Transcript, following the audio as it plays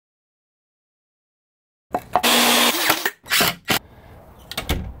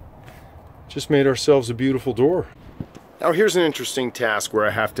just made ourselves a beautiful door. Now here's an interesting task where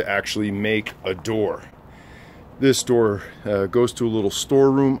I have to actually make a door. This door goes to a little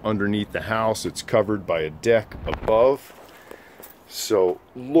storeroom underneath the house. It's covered by a deck above. So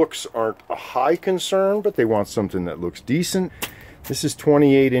looks aren't a high concern, but they want something that looks decent. This is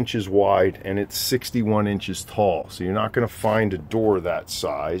 28 inches wide and it's 61 inches tall. So you're not going to find a door that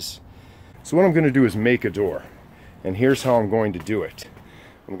size. So what I'm going to do is make a door. And here's how I'm going to do it.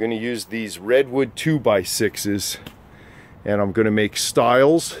 I'm going to use these redwood 2x6s and I'm going to make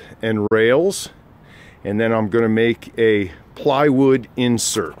stiles and rails. And then I'm going to make a plywood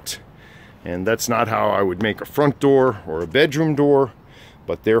insert. And that's not how I would make a front door or a bedroom door,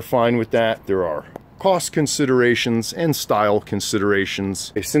 but they're fine with that. There are cost considerations and style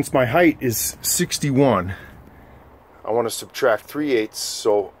considerations. Since my height is 61, I want to subtract 3/8,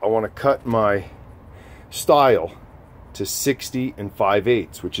 so I want to cut my stile to 60 and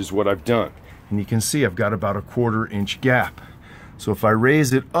 5/8, which is what I've done. And you can see I've got about a 1/4 inch gap. So if I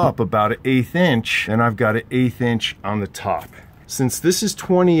raise it up about 1/8 inch, then I've got 1/8 inch on the top. Since this is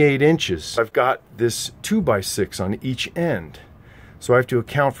 28 inches, I've got this 2x6 on each end. So I have to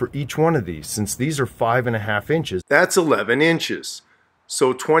account for each one of these. Since these are 5.5 inches, that's 11 inches.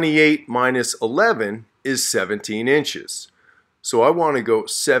 So 28 minus 11 is 17 inches. So I want to go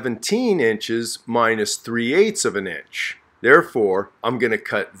 17 inches minus 3/8 of an inch. Therefore, I'm going to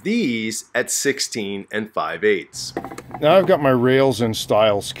cut these at 16 and 5/8. Now I've got my rails and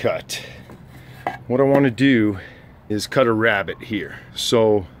stiles cut. What I want to do is cut a rabbet here.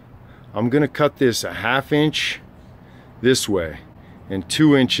 So I'm going to cut this 1/2 inch this way and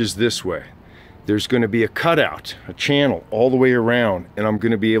 2 inches this way. There's going to be a cutout, a channel all the way around, and I'm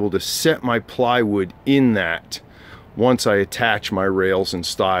going to be able to set my plywood in that once I attach my rails and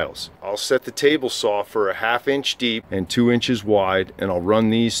stiles. I'll set the table saw for 1/2 inch deep and 2 inches wide, and I'll run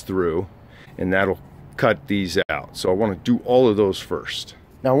these through, and that'll cut these out. So I want to do all of those first.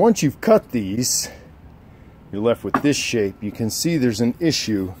 Now once you've cut these, you're left with this shape. You can see there's an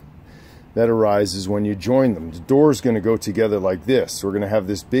issue that arises when you join them. The door is going to go together like this. We're going to have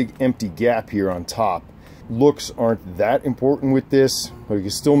this big empty gap here on top. Looks aren't that important with this, but you can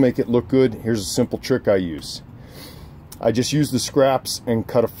still make it look good. Here's a simple trick I use. I just use the scraps and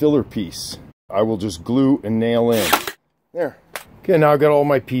cut a filler piece. I will just glue and nail in. There. Okay, now I've got all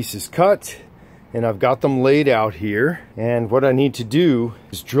my pieces cut and I've got them laid out here. And what I need to do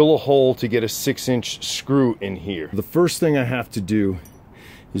is drill a hole to get a 6-inch screw in here. The first thing I have to do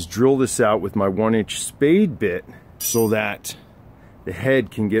is drill this out with my 1-inch spade bit so that the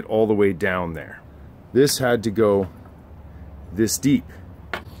head can get all the way down there. This had to go this deep.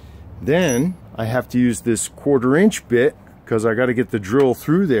 Then I have to use this 1/4 inch bit because I got to get the drill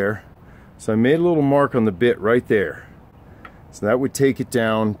through there. So I made a little mark on the bit right there. So that would take it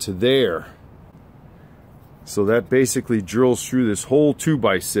down to there. So that basically drills through this whole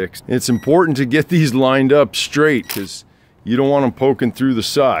 2x6. It's important to get these lined up straight because you don't want them poking through the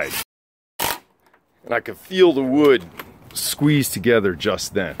side. And I could feel the wood squeeze together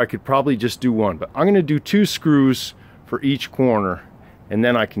just then. I could probably just do one, but I'm going to do 2 screws for each corner, and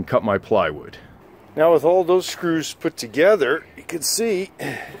then I can cut my plywood. Now with all those screws put together, you can see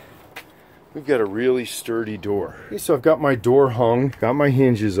we've got a really sturdy door. Okay, so I've got my door hung, got my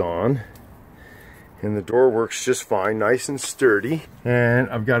hinges on, and the door works just fine, nice and sturdy. And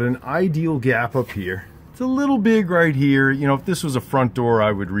I've got an ideal gap up here. It's a little big right here. You know, if this was a front door,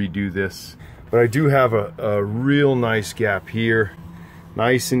 I would redo this. But I do have a real nice gap here.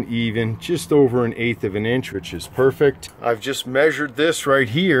 Nice and even, just over 1/8 of an inch, which is perfect. I've just measured this right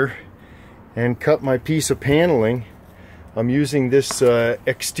here and cut my piece of paneling. I'm using this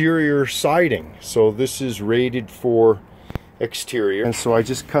exterior siding. So this is rated for exterior. And so I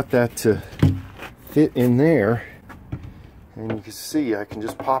just cut that to fit in there. And you can see I can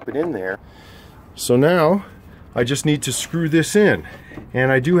just pop it in there. So now I just need to screw this in.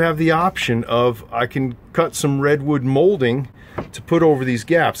 And I do have the option of I can cut some redwood molding to put over these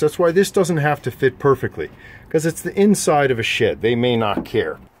gaps. That's why this doesn't have to fit perfectly, because it's the inside of a shed. They may not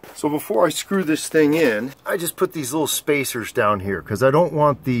care. So before I screw this thing in, I just put these little spacers down here because I don't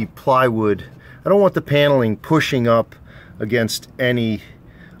want the plywood, I don't want the paneling pushing up against any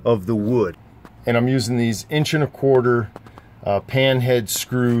of the wood. And I'm using these 1.25 inch pan head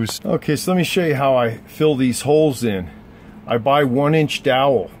screws. Okay, so let me show you how I fill these holes in. I buy 1-inch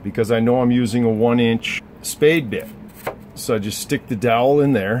dowel because I know I'm using a 1-inch spade bit. So I just stick the dowel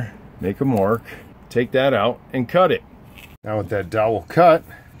in there, make a mark, take that out, and cut it. Now with that dowel cut,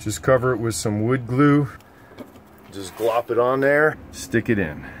 just cover it with some wood glue, just glop it on there, stick it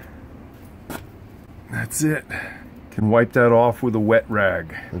in. That's it. Can wipe that off with a wet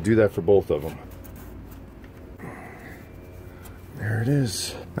rag. I'll do that for both of them. There it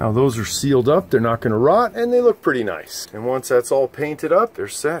is. Now those are sealed up, they're not gonna rot, and they look pretty nice. And once that's all painted up, they're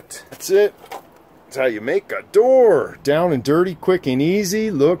set. That's it. That's how you make a door. Down and dirty, quick and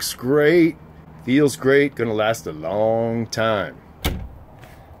easy, looks great, feels great, gonna last a long time.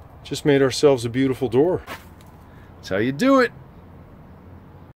 Just made ourselves a beautiful door. That's how you do it.